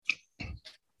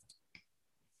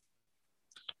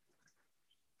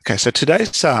Okay, so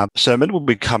today's sermon will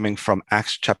be coming from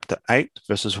Acts chapter 8,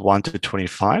 verses 1 to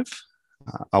 25.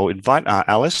 I'll invite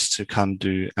Alice to come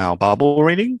do our Bible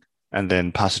reading, and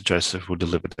then Pastor Joseph will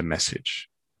deliver the message.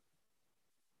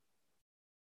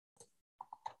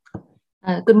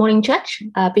 Good morning, church.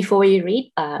 Before we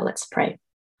read, let's pray.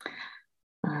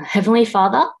 Heavenly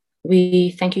Father,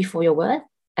 we thank you for your word.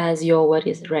 As your word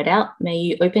is read out, may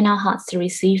you open our hearts to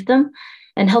receive them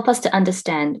and help us to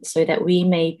understand so that we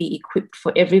may be equipped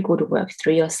for every good work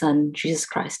through your Son, Jesus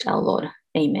Christ, our Lord.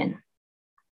 Amen.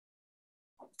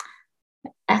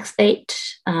 Acts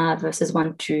 8, verses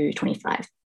 1 to 25.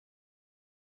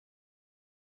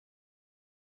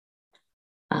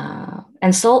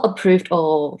 And Saul approved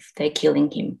of their killing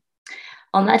him.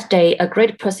 On that day, a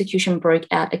great persecution broke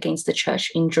out against the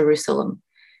church in Jerusalem,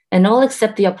 and all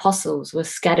except the apostles were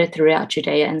scattered throughout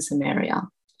Judea and Samaria.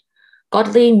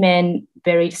 Godly men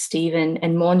buried Stephen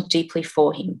and mourned deeply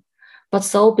for him. But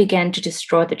Saul began to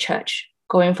destroy the church.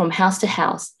 Going from house to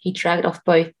house, he dragged off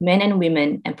both men and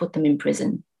women and put them in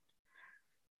prison.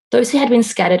 Those who had been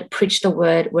scattered preached the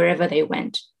word wherever they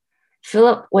went.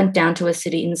 Philip went down to a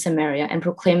city in Samaria and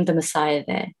proclaimed the Messiah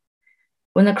there.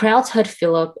 When the crowds heard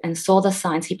Philip and saw the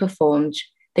signs he performed,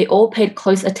 they all paid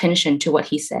close attention to what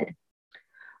he said.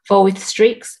 For with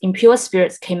shrieks, impure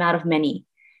spirits came out of many,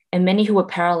 and many who were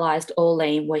paralyzed or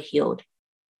lame were healed.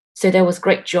 So there was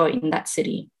great joy in that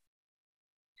city.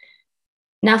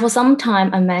 Now for some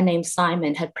time, a man named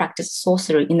Simon had practiced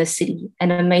sorcery in the city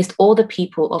and amazed all the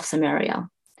people of Samaria.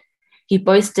 He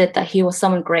boasted that he was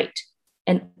someone great,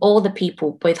 and all the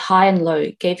people, both high and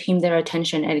low, gave him their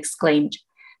attention and exclaimed,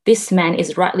 "This man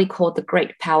is rightly called the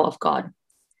great power of God."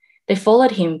 They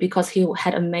followed him because he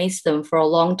had amazed them for a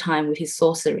long time with his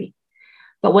sorcery.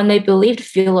 But when they believed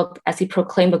Philip as he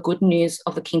proclaimed the good news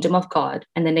of the kingdom of God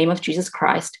and the name of Jesus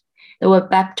Christ, they were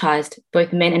baptized,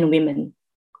 both men and women.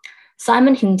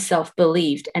 Simon himself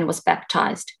believed and was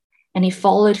baptized, and he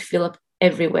followed Philip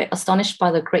everywhere, astonished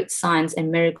by the great signs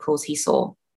and miracles he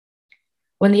saw.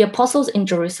 When the apostles in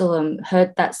Jerusalem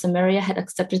heard that Samaria had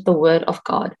accepted the word of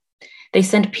God, they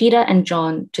sent Peter and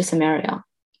John to Samaria.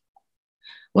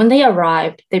 When they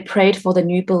arrived, they prayed for the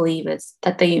new believers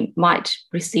that they might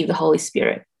receive the Holy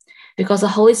Spirit, because the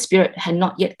Holy Spirit had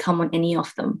not yet come on any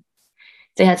of them.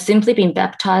 They had simply been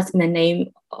baptized in the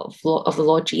name of the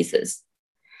Lord Jesus.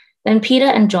 Then Peter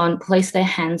and John placed their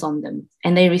hands on them,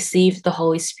 and they received the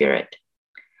Holy Spirit.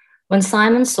 When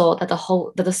Simon saw that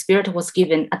the Spirit was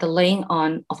given at the laying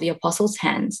on of the apostles'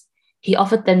 hands, he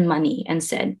offered them money and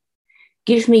said,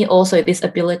 "Give me also this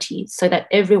ability so that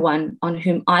everyone on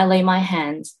whom I lay my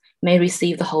hands may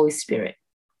receive the Holy Spirit."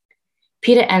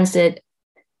 Peter answered,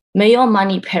 "May your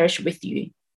money perish with you,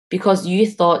 because you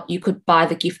thought you could buy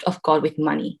the gift of God with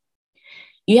money.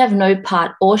 You have no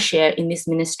part or share in this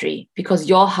ministry because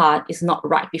your heart is not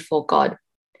right before God.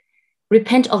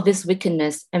 Repent of this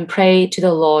wickedness and pray to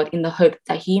the Lord in the hope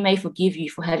that he may forgive you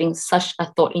for having such a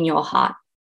thought in your heart.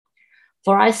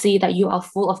 For I see that you are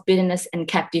full of bitterness and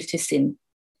captive to sin."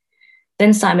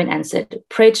 Then Simon answered,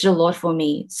 "Pray to the Lord for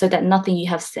me, so that nothing you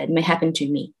have said may happen to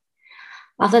me."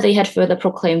 After they had further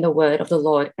proclaimed the word of the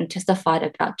Lord and testified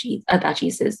about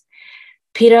Jesus,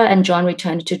 Peter and John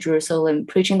returned to Jerusalem,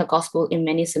 preaching the gospel in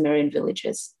many Samaritan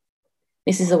villages.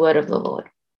 This is the word of the Lord.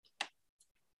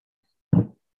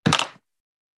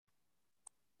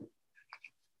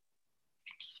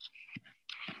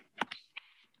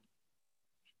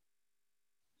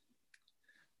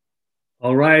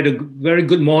 All right, a very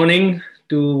good morning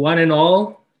to one and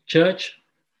all, church.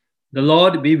 The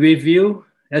Lord be with you,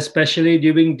 especially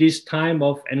during this time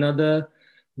of another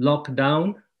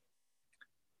lockdown.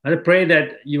 I pray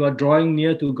that you are drawing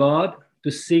near to God to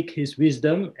seek his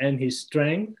wisdom and his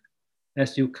strength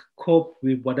as you cope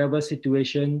with whatever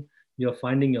situation you're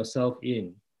finding yourself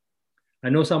in. I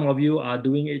know some of you are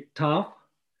doing it tough,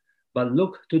 but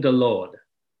look to the Lord.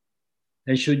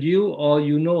 And should you or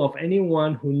you know of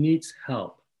anyone who needs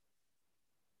help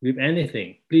with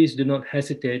anything, please do not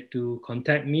hesitate to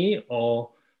contact me or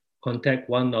contact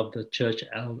one of the church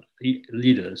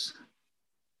leaders.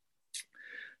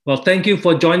 Well, thank you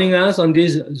for joining us on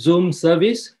this Zoom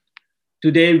service.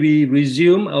 Today we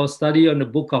resume our study on the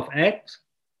book of Acts.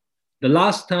 The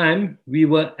last time we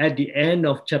were at the end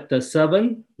of chapter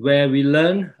 7, where we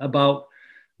learned about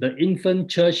the infant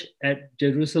church at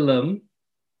Jerusalem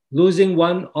losing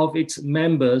one of its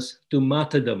members to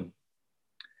martyrdom.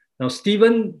 Now,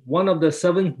 Stephen, one of the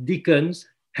 7 deacons,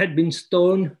 had been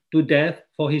stoned to death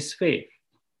for his faith.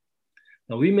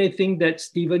 Now, we may think that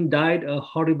Stephen died a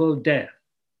horrible death,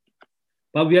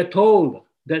 but we are told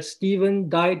that Stephen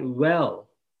died well,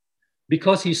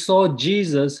 because he saw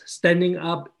Jesus standing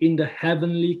up in the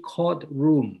heavenly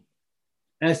courtroom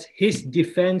as his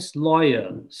defense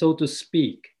lawyer, so to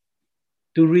speak,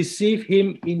 to receive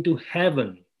him into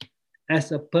heaven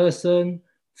as a person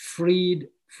freed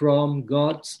from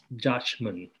God's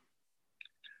judgment.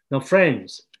 Now,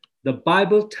 friends, the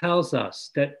Bible tells us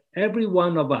that every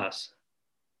one of us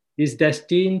is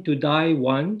destined to die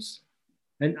once,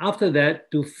 and after that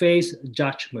to face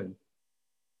judgment.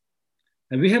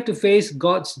 And we have to face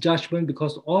God's judgment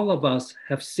because all of us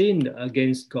have sinned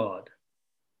against God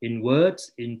in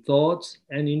words, in thoughts,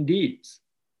 and in deeds.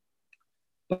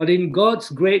 But in God's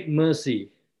great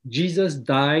mercy, Jesus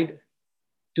died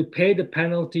to pay the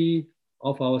penalty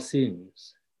of our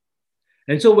sins.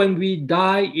 And so when we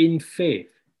die in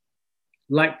faith,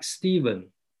 like Stephen,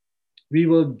 we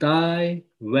will die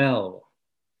well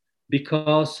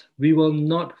because we will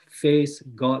not face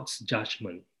God's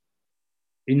judgment.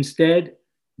 Instead,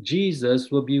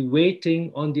 Jesus will be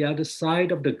waiting on the other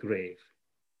side of the grave,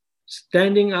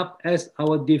 standing up as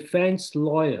our defense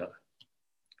lawyer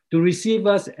to receive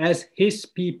us as his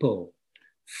people,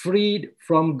 freed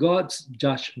from God's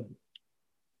judgment,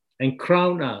 and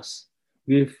crown us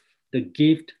with the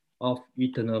gift of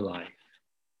eternal life.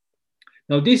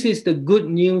 Now, this is the good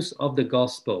news of the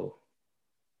gospel.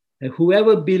 And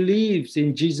whoever believes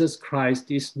in Jesus Christ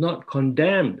is not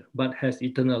condemned, but has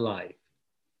eternal life.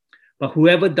 But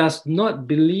whoever does not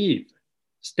believe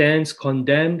stands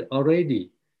condemned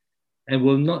already and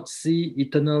will not see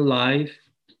eternal life,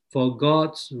 for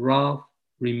God's wrath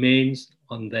remains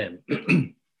on them.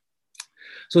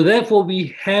 So therefore,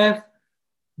 we have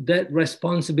that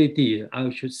responsibility,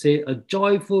 I should say, a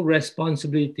joyful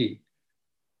responsibility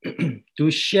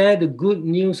to share the good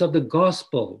news of the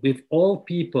gospel with all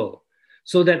people,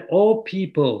 so that all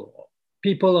people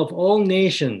of all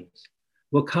nations,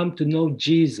 will come to know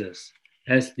Jesus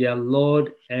as their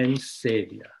Lord and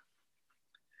Savior.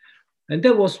 And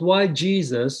that was why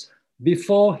Jesus,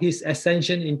 before his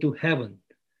ascension into heaven,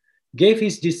 gave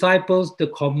his disciples the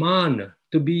command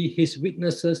to be his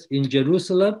witnesses in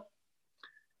Jerusalem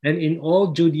and in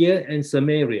all Judea and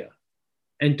Samaria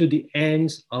and to the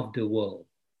ends of the world.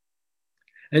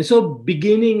 And so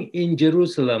beginning in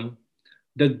Jerusalem,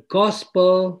 the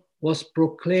gospel was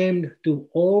proclaimed to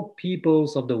all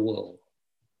peoples of the world.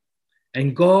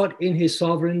 And God, in his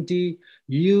sovereignty,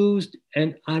 used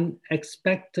an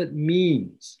unexpected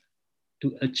means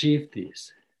to achieve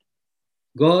this.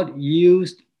 God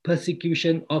used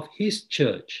persecution of his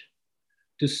church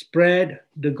to spread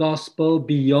the gospel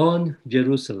beyond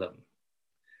Jerusalem.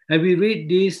 And we read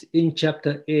this in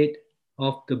chapter 8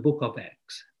 of the book of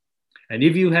Acts. And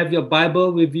if you have your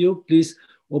Bible with you, please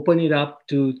open it up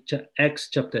to Acts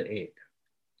chapter 8.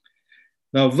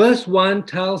 Now, verse 1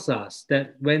 tells us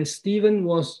that when Stephen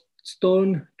was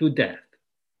stoned to death,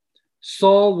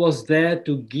 Saul was there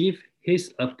to give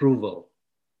his approval.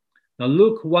 Now,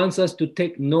 Luke wants us to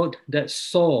take note that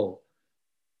Saul,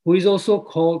 who is also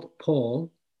called Paul,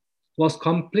 was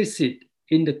complicit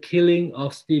in the killing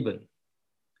of Stephen.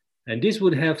 And this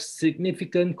would have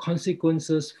significant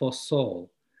consequences for Saul.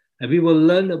 And we will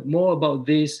learn more about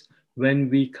this when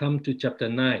we come to chapter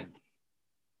 9.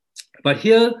 But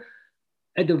here,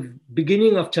 at the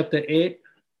beginning of chapter 8,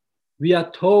 we are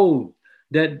told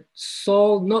that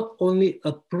Saul not only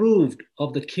approved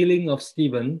of the killing of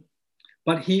Stephen,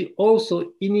 but he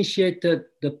also initiated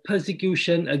the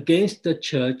persecution against the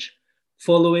church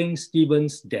following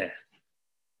Stephen's death.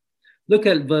 Look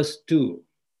at verse 2.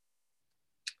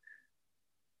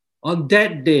 On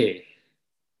that day,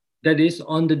 that is,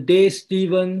 on the day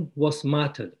Stephen was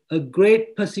martyred, a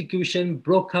great persecution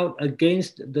broke out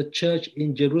against the church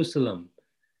in Jerusalem,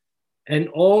 and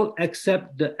all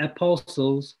except the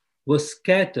apostles were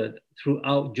scattered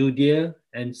throughout Judea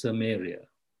and Samaria.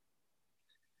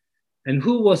 And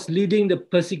who was leading the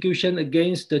persecution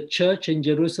against the church in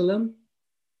Jerusalem?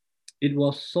 It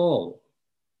was Saul.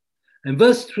 And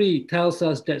verse 3 tells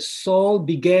us that Saul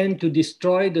began to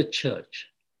destroy the church.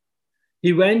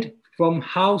 He went from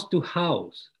house to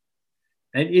house,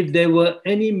 and if there were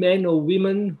any men or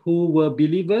women who were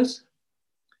believers,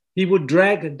 he would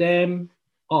drag them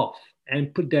off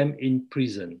and put them in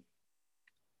prison.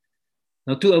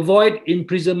 Now, to avoid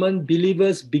imprisonment,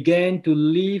 believers began to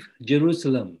leave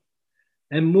Jerusalem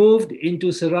and moved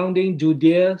into surrounding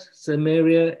Judea,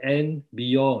 Samaria, and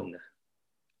beyond.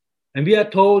 And we are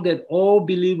told that all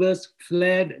believers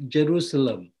fled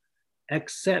Jerusalem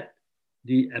except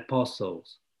the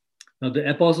apostles. Now, the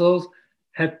apostles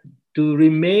had to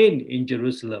remain in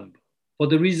Jerusalem for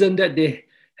the reason that they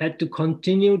had to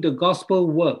continue the gospel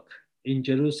work in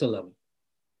Jerusalem,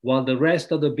 while the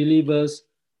rest of the believers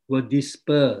were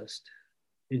dispersed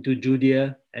into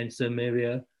Judea and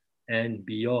Samaria and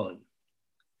beyond.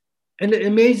 And the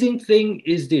amazing thing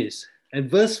is this,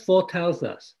 and verse 4 tells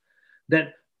us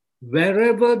that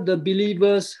wherever the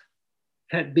believers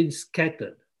had been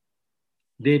scattered,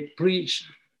 they preached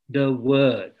the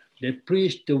word. They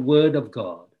preached the word of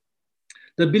God.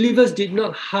 The believers did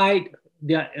not hide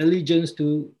their allegiance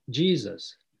to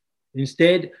Jesus.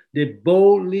 Instead, they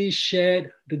boldly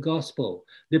shared the gospel.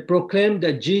 They proclaimed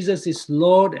that Jesus is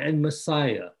Lord and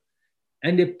Messiah.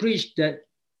 And they preached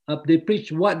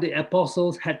what the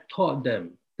apostles had taught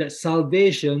them, that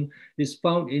salvation is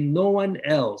found in no one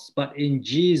else but in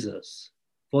Jesus.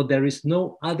 For there is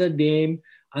no other name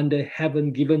under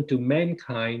heaven given to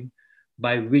mankind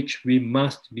by which we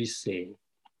must be saved.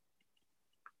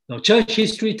 Now, church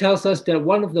history tells us that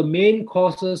one of the main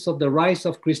causes of the rise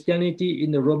of Christianity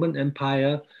in the Roman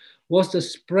Empire was the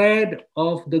spread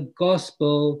of the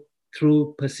gospel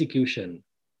through persecution.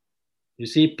 You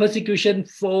see, persecution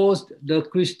forced the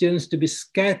Christians to be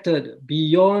scattered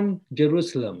beyond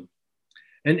Jerusalem.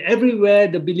 And everywhere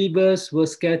the believers were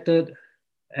scattered,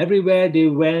 everywhere they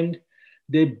went,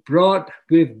 they brought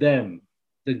with them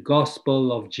the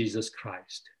gospel of Jesus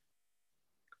Christ.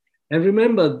 And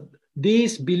remember,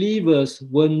 these believers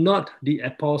were not the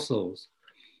apostles.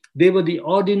 They were the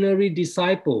ordinary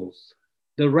disciples,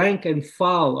 the rank and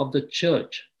file of the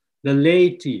church, the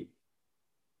laity.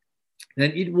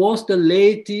 And it was the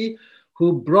laity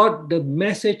who brought the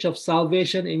message of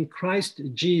salvation in Christ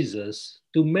Jesus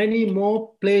to many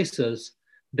more places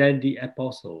than the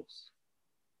apostles.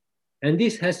 And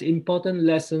this has important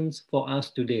lessons for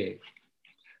us today.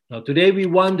 Now, today we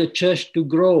want the church to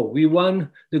grow. We want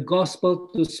the gospel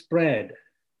to spread.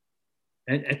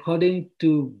 And according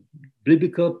to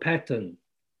biblical pattern,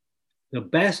 the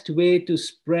best way to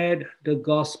spread the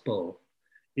gospel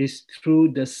is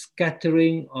through the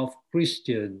scattering of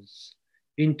Christians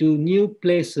into new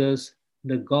places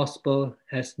the gospel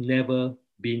has never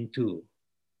been to.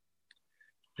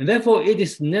 And therefore, it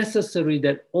is necessary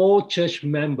that all church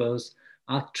members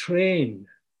are trained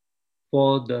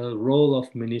for the role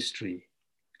of ministry.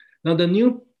 Now, the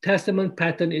New Testament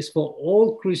pattern is for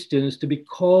all Christians to be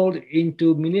called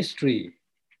into ministry,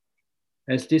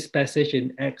 as this passage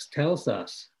in Acts tells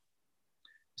us.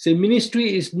 So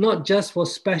ministry is not just for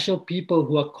special people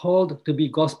who are called to be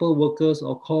gospel workers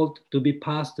or called to be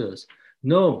pastors.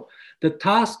 No, the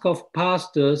task of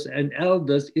pastors and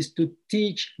elders is to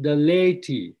teach the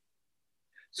laity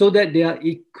so that they are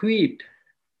equipped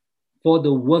for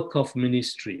the work of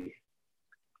ministry.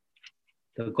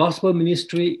 The gospel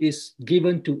ministry is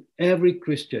given to every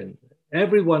Christian,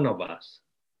 every one of us.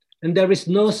 And there is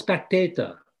no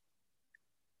spectator.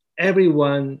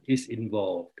 Everyone is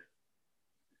involved.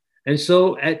 And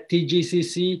so at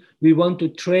TGCC, we want to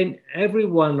train every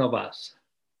one of us.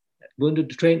 We want to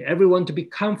train everyone to be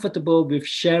comfortable with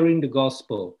sharing the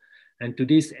gospel. And to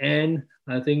this end,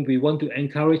 I think we want to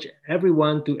encourage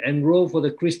everyone to enroll for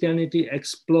the Christianity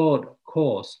Explored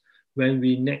course when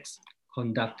we next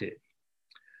conduct it.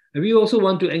 And we also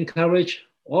want to encourage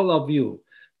all of you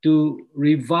to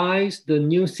revise the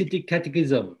New City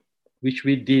Catechism, which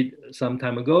we did some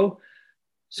time ago,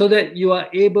 so that you are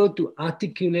able to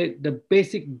articulate the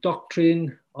basic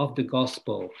doctrine of the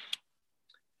gospel.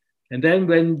 And then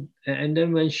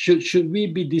when should we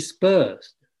be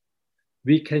dispersed,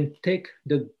 we can take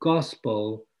the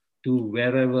gospel to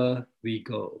wherever we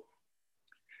go.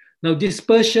 Now,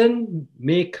 dispersion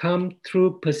may come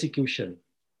through persecution.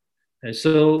 And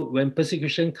so when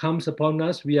persecution comes upon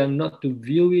us, we are not to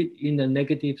view it in a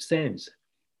negative sense.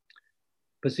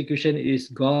 Persecution is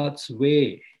God's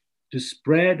way to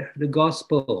spread the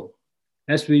gospel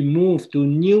as we move to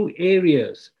new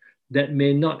areas that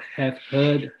may not have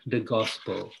heard the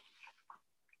gospel.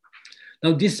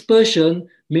 Now, dispersion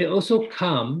may also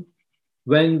come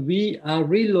when we are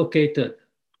relocated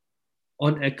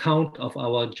on account of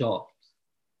our jobs.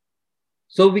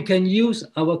 So we can use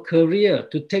our career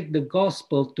to take the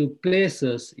gospel to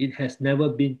places it has never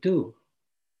been to.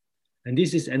 And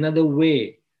this is another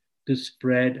way to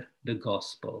spread the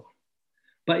gospel.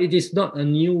 But it is not a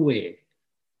new way.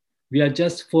 We are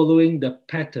just following the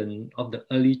pattern of the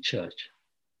early church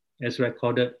as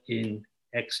recorded in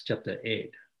Acts chapter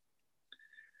 8.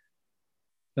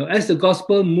 Now, as the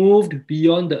gospel moved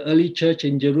beyond the early church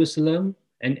in Jerusalem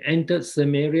and entered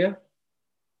Samaria,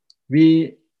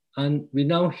 we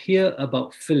now hear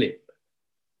about Philip.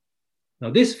 Now,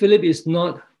 this Philip is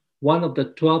not one of the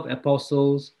 12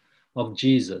 apostles of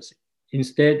Jesus.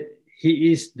 Instead,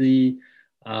 he is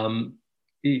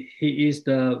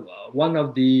one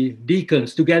of the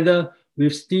deacons together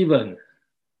with Stephen.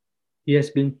 he has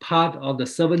been part of the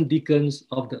 7 deacons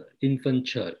of the infant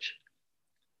church.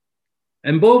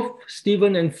 And both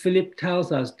Stephen and Philip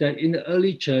tells us that in the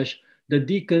early church, the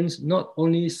deacons not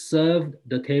only served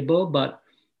the table, but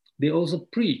they also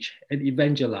preach and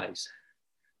evangelize.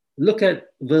 Look at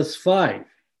verse 5.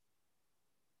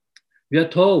 We are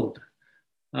told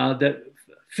that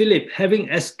Philip, having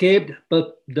escaped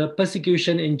the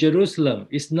persecution in Jerusalem,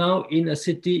 is now in a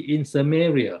city in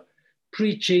Samaria,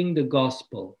 preaching the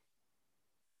gospel.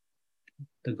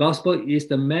 The gospel is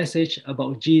the message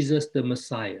about Jesus the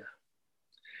Messiah.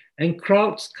 And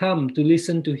crowds come to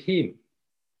listen to him.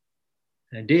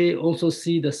 And they also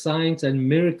see the signs and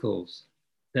miracles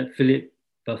that Philip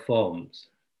performs.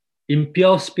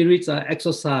 Impure spirits are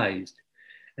exorcised,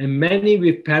 and many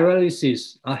with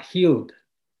paralysis are healed,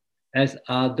 as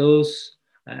are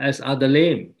the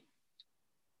lame.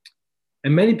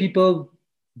 And many people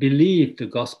believe the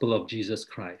gospel of Jesus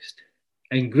Christ,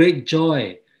 and great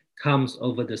joy comes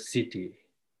over the city.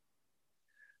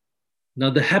 Now,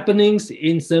 the happenings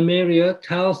in Samaria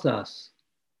tells us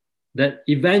that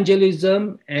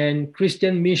evangelism and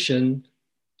Christian mission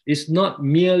is not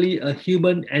merely a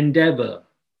human endeavor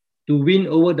to win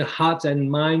over the hearts and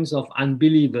minds of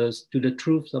unbelievers to the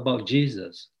truths about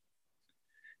Jesus.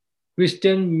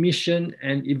 Christian mission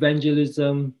and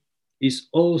evangelism is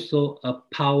also a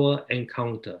power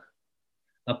encounter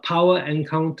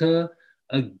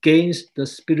against the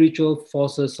spiritual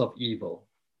forces of evil.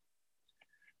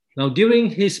 Now, during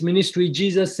his ministry,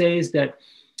 Jesus says that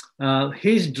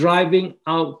his driving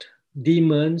out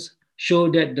demons show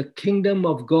that the kingdom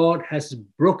of God has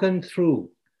broken through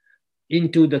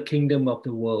into the kingdom of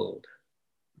the world.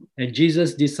 And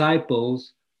Jesus'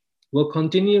 disciples will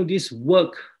continue this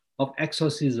work of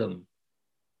exorcism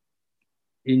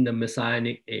in the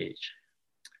Messianic age.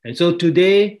 And so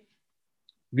today,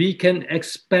 we can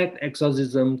expect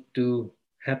exorcism to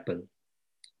happen.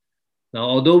 Now,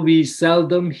 although we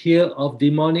seldom hear of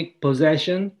demonic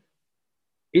possession,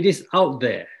 it is out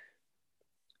there.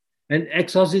 And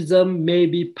exorcism may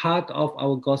be part of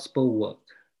our gospel work.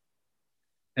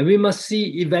 And we must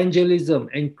see evangelism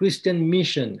and Christian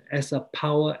mission as a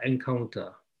power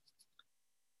encounter.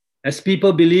 As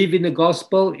people believe in the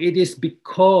gospel, it is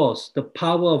because the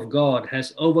power of God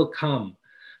has overcome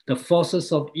the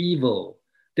forces of evil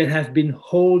that have been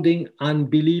holding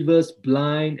unbelievers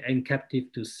blind and captive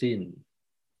to sin.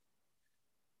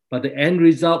 But the end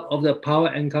result of the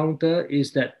power encounter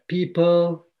is that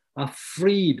people are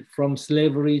freed from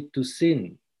slavery to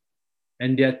sin,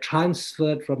 and they are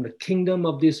transferred from the kingdom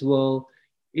of this world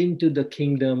into the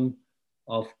kingdom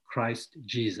of Christ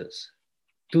Jesus,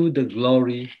 to the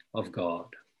glory of God.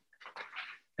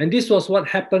 And this was what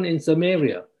happened in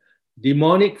Samaria.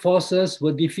 Demonic forces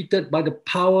were defeated by the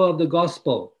power of the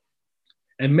gospel,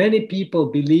 and many people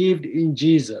believed in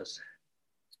Jesus,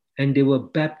 and they were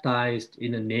baptized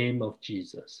in the name of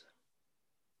Jesus.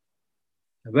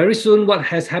 Very soon, what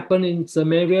has happened in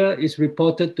Samaria is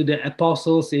reported to the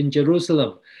apostles in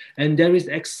Jerusalem, and there is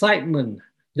excitement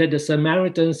that the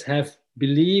Samaritans have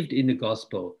believed in the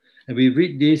gospel. And we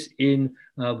read this in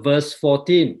verse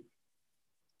 14.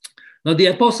 Now, the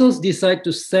apostles decide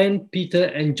to send Peter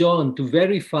and John to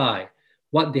verify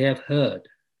what they have heard.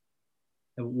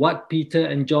 And what Peter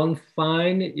and John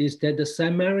find is that the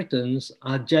Samaritans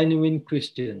are genuine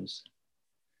Christians,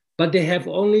 but they have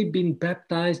only been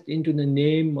baptized into the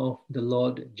name of the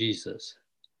Lord Jesus,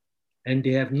 and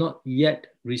they have not yet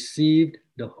received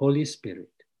the Holy Spirit.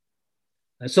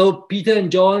 And so Peter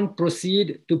and John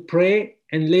proceed to pray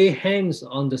and lay hands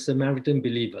on the Samaritan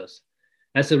believers.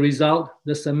 As a result,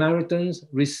 the Samaritans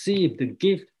receive the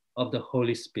gift of the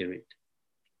Holy Spirit.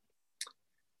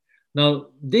 Now,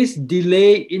 this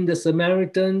delay in the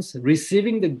Samaritans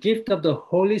receiving the gift of the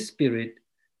Holy Spirit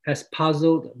has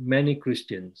puzzled many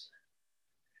Christians.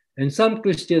 And some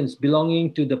Christians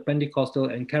belonging to the Pentecostal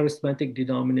and Charismatic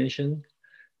denomination,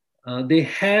 they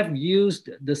have used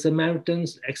the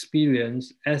Samaritans'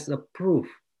 experience as a proof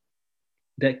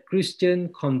that Christian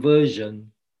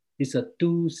conversion is a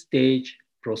two-stage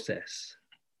process.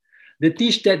 They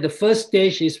teach that the first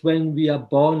stage is when we are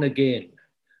born again.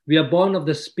 We are born of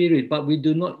the Spirit, but we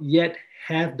do not yet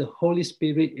have the Holy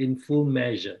Spirit in full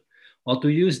measure. Or to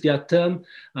use their term,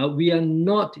 we are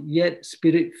not yet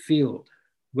Spirit-filled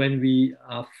when we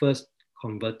are first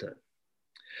converted.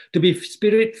 To be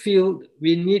Spirit-filled,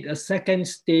 we need a second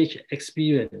stage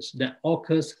experience that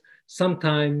occurs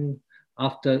sometime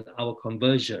after our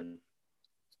conversion.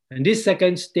 And this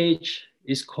second stage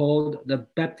is called the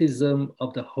baptism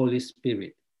of the Holy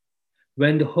Spirit,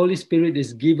 when the Holy Spirit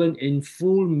is given in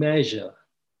full measure,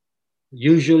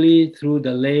 usually through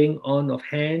the laying on of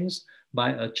hands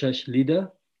by a church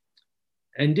leader.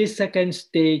 And this second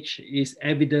stage is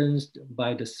evidenced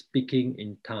by the speaking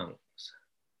in tongues.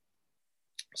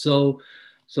 So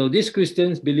these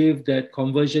Christians believe that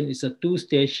conversion is a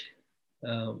two-stage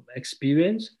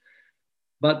experience,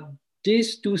 but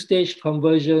this two-stage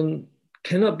conversion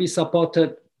cannot be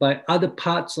supported by other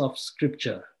parts of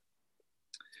Scripture.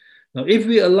 Now, if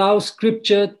we allow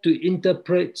Scripture to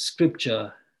interpret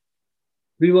Scripture,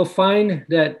 we will find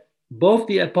that both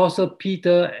the Apostle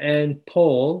Peter and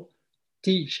Paul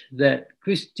teach that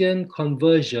Christian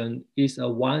conversion is a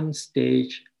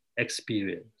one-stage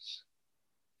experience.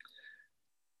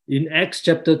 In Acts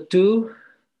chapter 2,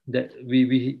 that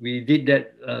we did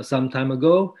that some time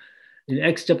ago, in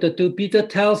Acts chapter 2, Peter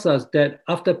tells us that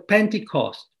after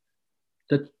Pentecost,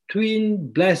 the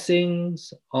twin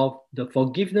blessings of the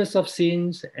forgiveness of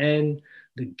sins and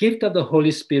the gift of the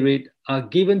Holy Spirit are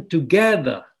given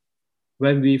together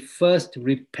when we first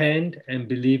repent and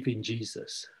believe in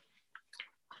Jesus.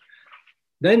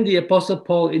 Then the Apostle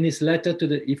Paul, in his letter to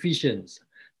the Ephesians,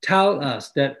 tells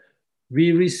us that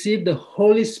we receive the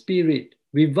Holy Spirit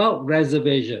without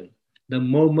reservation the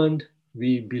moment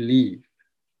we believe.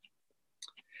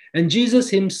 And Jesus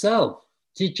himself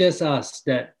teaches us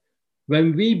that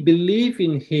when we believe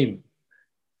in him,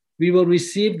 we will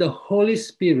receive the Holy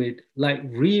Spirit like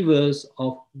rivers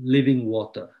of living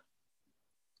water.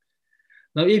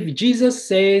 Now, if Jesus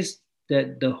says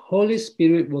that the Holy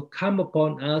Spirit will come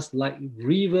upon us like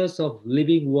rivers of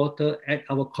living water at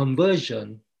our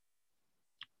conversion,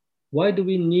 why do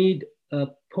we need a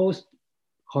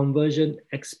post-conversion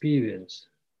experience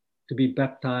to be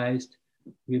baptized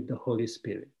with the Holy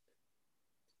Spirit?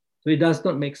 So it does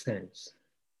not make sense.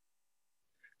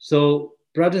 So,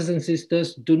 brothers and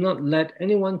sisters, do not let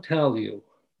anyone tell you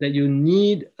that you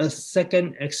need a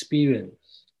second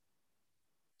experience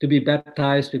to be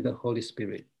baptized with the Holy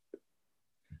Spirit.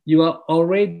 You are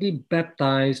already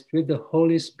baptized with the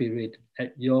Holy Spirit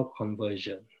at your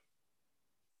conversion.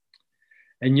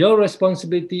 And your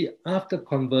responsibility after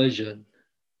conversion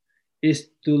is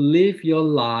to live your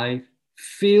life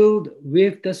filled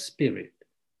with the Spirit,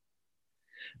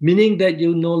 meaning that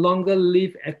you no longer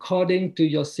live according to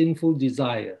your sinful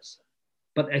desires,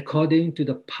 but according to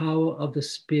the power of the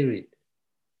Spirit,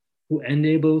 who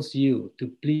enables you to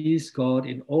please God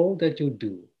in all that you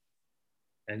do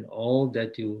and all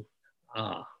that you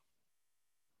are.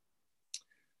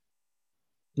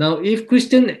 Now, if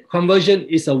Christian conversion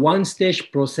is a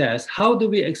one-stage process, how do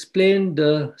we explain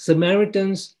the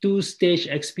Samaritan's two-stage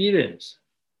experience?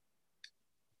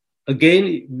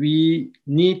 Again, we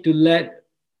need to let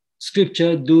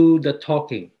Scripture do the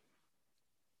talking.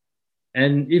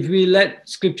 And if we let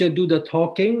Scripture do the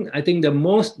talking, I think the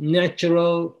most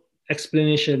natural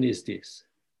explanation is this.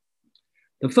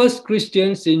 The first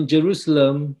Christians in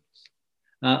Jerusalem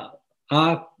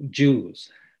are Jews.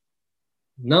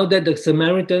 Now that the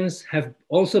Samaritans have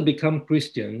also become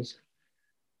Christians,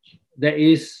 there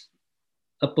is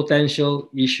a potential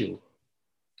issue.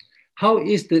 How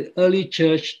is the early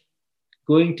church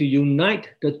going to unite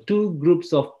the two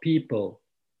groups of people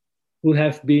who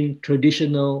have been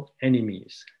traditional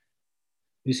enemies?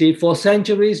 You see, for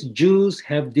centuries, Jews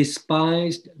have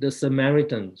despised the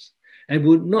Samaritans and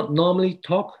would not normally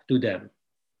talk to them.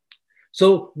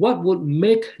 So what would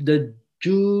make the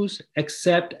Jews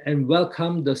accept and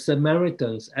welcome the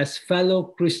Samaritans as fellow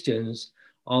Christians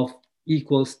of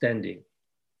equal standing?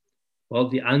 Well,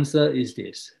 the answer is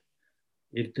this.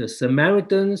 If the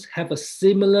Samaritans have a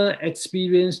similar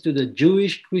experience to the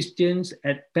Jewish Christians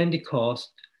at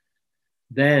Pentecost,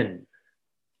 then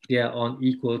they are on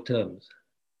equal terms.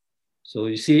 So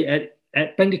you see,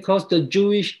 at Pentecost, the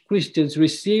Jewish Christians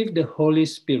received the Holy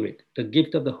Spirit, the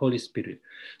gift of the Holy Spirit.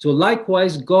 So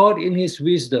likewise, God in his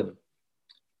wisdom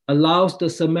allows the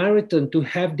Samaritan to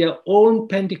have their own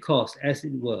Pentecost, as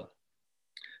it were.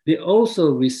 They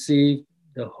also receive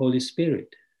the Holy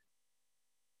Spirit.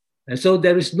 And so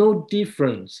there is no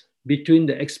difference between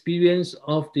the experience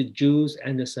of the Jews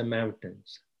and the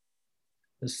Samaritans.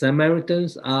 The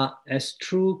Samaritans are as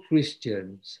true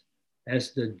Christians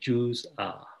as the Jews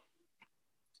are.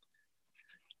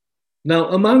 Now,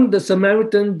 among the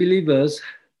Samaritan believers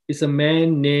is a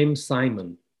man named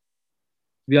Simon.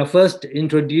 We are first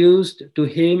introduced to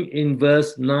him in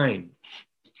verse 9.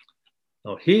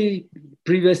 Now, he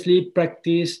previously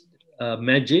practiced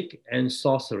magic and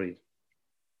sorcery,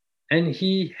 and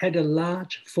he had a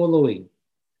large following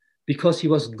because he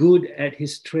was good at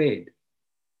his trade.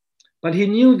 But he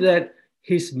knew that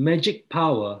his magic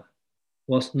power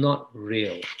was not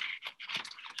real.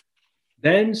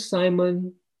 Then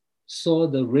Simon saw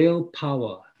the real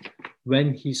power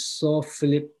when he saw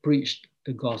Philip preach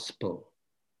the gospel.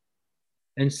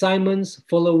 And Simon's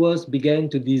followers began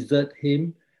to desert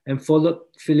him and followed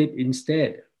Philip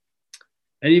instead.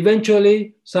 And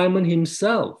eventually, Simon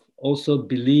himself also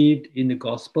believed in the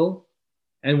gospel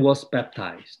and was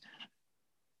baptized.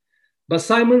 But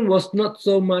Simon was not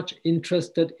so much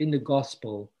interested in the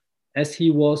gospel as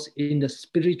he was in the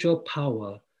spiritual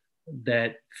power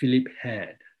that Philip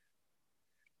had.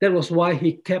 That was why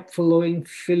he kept following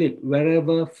Philip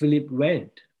wherever Philip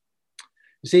went.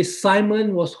 You see,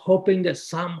 Simon was hoping that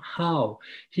somehow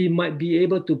he might be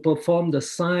able to perform the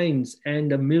signs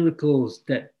and the miracles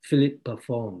that Philip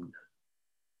performed.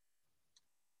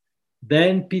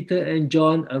 Then Peter and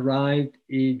John arrived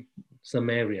in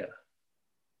Samaria,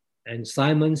 and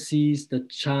Simon seized the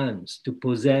chance to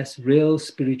possess real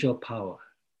spiritual power.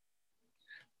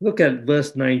 Look at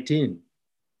verse 19.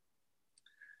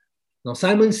 Now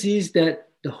Simon sees that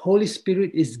the Holy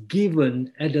Spirit is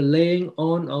given at the laying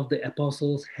on of the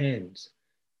apostles' hands.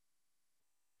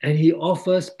 And he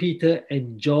offers Peter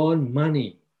and John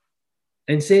money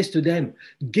and says to them,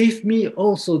 "Give me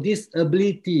also this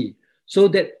ability so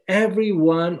that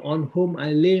everyone on whom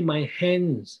I lay my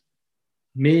hands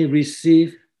may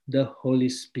receive the Holy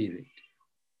Spirit."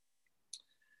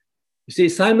 You see,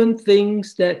 Simon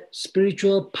thinks that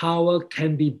spiritual power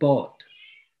can be bought.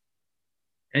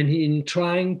 And in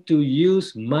trying to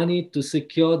use money to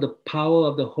secure the power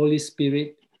of the Holy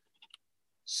Spirit,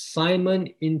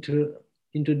 Simon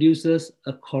introduces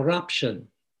a corruption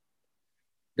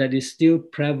that is still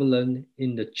prevalent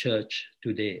in the church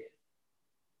today.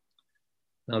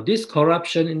 Now, this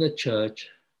corruption in the church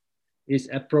is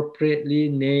appropriately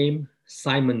named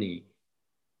simony.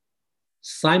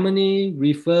 Simony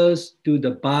refers to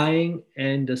the buying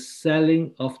and the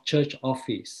selling of church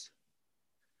office,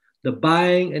 the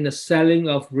buying and the selling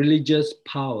of religious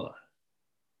power,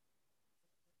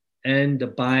 and the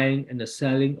buying and the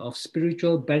selling of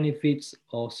spiritual benefits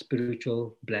or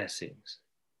spiritual blessings.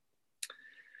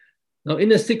 Now, in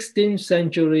the 16th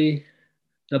century,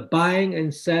 the buying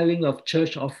and selling of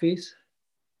church office,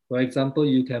 for example,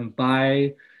 you can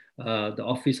buy the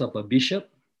office of a bishop.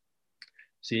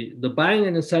 See, the buying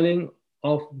and the selling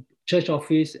of church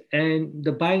office and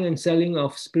the buying and selling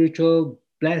of spiritual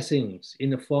blessings in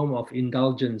the form of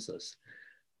indulgences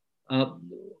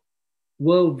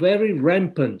were very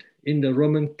rampant in the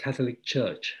Roman Catholic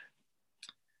Church.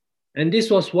 And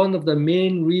this was one of the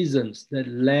main reasons that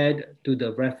led to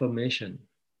the Reformation.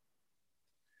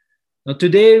 Now,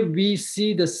 today we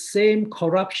see the same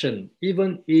corruption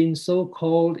even in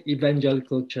so-called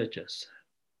evangelical churches.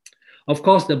 Of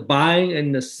course, the buying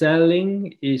and the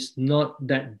selling is not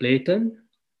that blatant.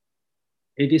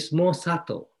 It is more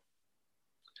subtle.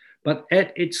 But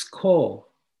at its core,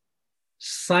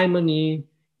 simony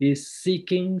is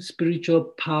seeking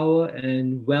spiritual power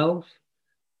and wealth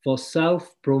for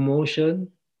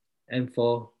self-promotion and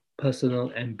for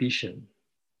personal ambition.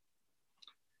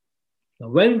 Now,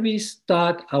 when we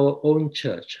start our own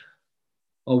church,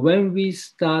 or when we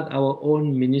start our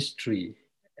own ministry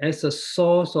as a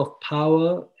source of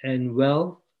power and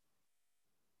wealth,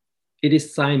 it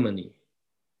is simony.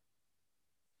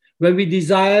 When we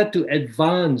desire to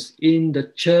advance in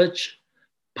the church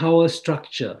power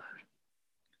structure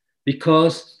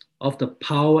because of the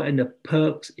power and the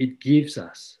perks it gives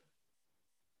us,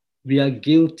 we are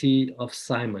guilty of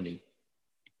simony.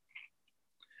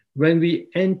 When we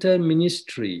enter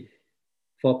ministry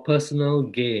for personal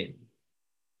gain,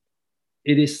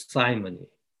 it is simony.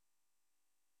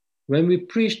 When we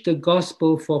preach the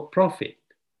gospel for profit,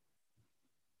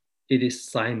 it is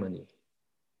simony.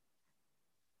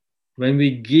 When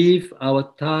we give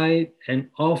our tithe and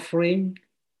offering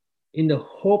in the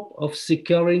hope of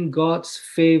securing God's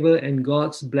favor and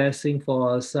God's blessing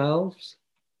for ourselves,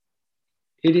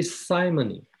 it is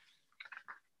simony.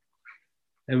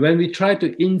 And when we try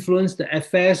to influence the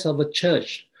affairs of a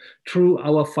church through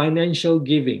our financial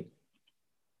giving,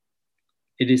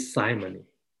 it is simony.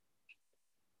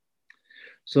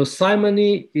 So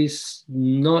simony is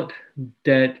not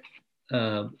that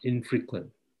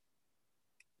infrequent.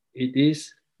 It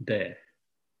is there,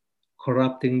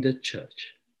 corrupting the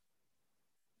church.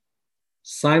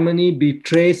 Simony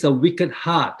betrays a wicked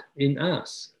heart in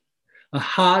us, a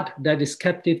heart that is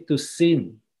captive to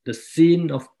sin, the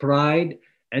sin of pride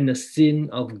and the sin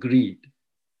of greed.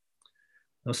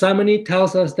 Now, simony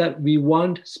tells us that we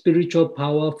want spiritual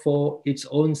power for its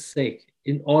own sake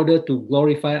in order to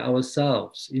glorify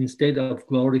ourselves instead of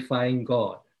glorifying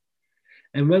God.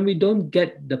 And when we don't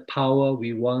get the power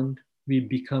we want, we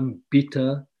become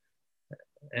bitter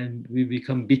and we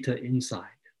become bitter inside.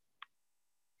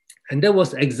 And that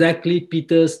was exactly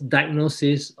Peter's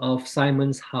diagnosis of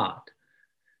Simon's heart.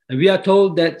 And we are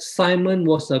told that Simon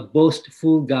was a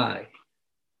boastful guy,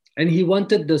 and he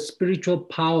wanted the spiritual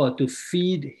power to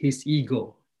feed his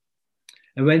ego.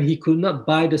 And when he could not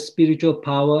buy the spiritual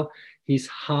power, his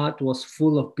heart was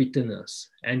full of bitterness,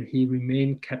 and he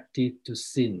remained captive to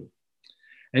sin.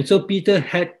 And so Peter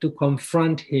had to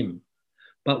confront him.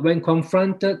 But when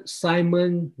confronted,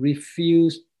 Simon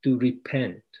refused to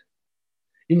repent.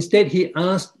 Instead, he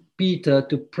asked Peter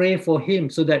to pray for him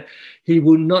so that he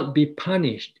would not be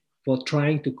punished for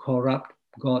trying to corrupt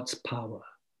God's power.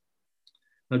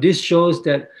 Now, this shows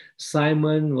that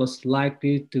Simon was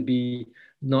likely to be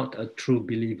not a true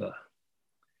believer.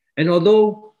 And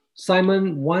although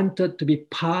Simon wanted to be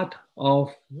part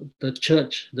of the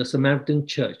church, the Samaritan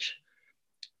church,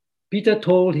 Peter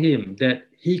told him that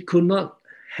he could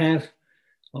have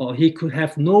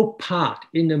no part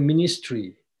in the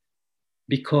ministry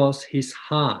because his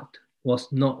heart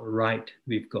was not right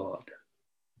with God.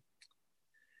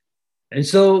 And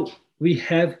so we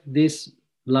have this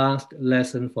last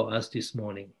lesson for us this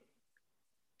morning.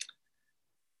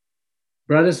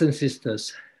 Brothers and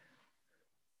sisters,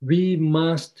 we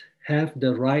must have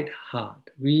the right heart.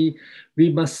 We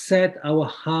must set our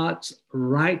hearts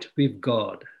right with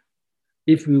God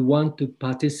if we want to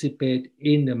participate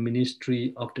in the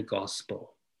ministry of the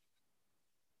gospel.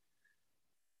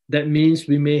 That means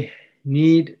we may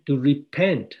need to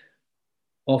repent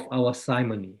of our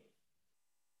simony.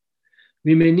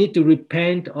 We may need to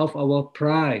repent of our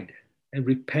pride and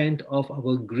repent of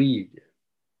our greed.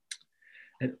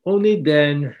 And only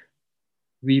then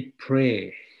we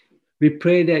pray. We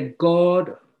pray that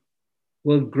God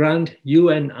will grant you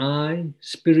and I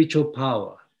spiritual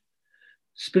power.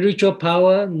 Spiritual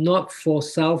power not for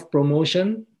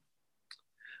self-promotion,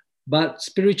 but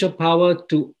spiritual power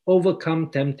to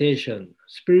overcome temptation,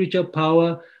 spiritual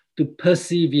power to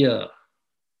persevere,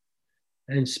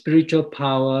 and spiritual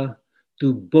power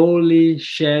to boldly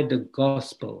share the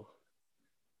gospel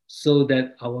so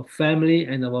that our family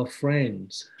and our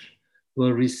friends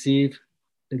will receive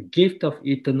the gift of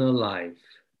eternal life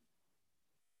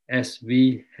as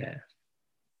we have.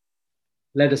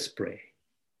 Let us pray.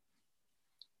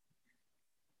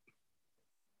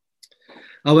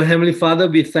 Our Heavenly Father,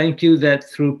 we thank you that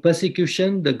through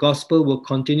persecution, the gospel will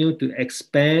continue to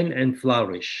expand and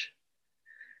flourish.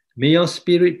 May your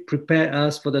Spirit prepare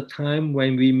us for the time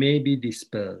when we may be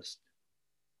dispersed.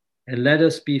 And let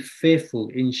us be faithful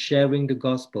in sharing the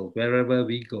gospel wherever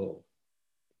we go.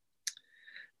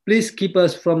 Please keep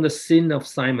us from the sin of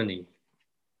simony.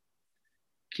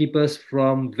 Keep us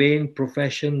from vain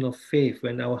profession of faith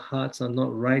when our hearts are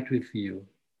not right with you.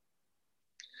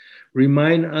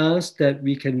 Remind us that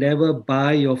we can never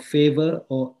buy your favor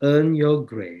or earn your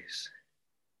grace.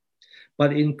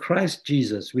 But in Christ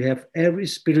Jesus, we have every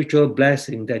spiritual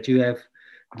blessing that you have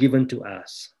given to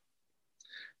us.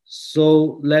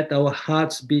 So let our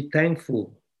hearts be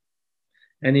thankful.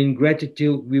 And in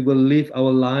gratitude, we will live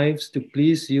our lives to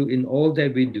please you in all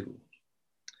that we do.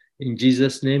 In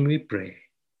Jesus' name we pray.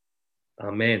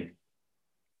 Amen.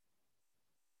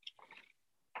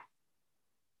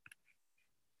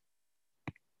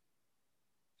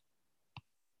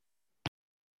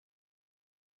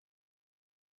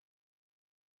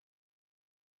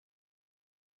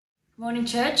 Morning,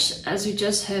 church. As we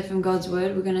just heard from God's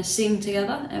word, we're going to sing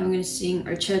together and we're going to sing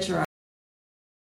 "O Church Arise."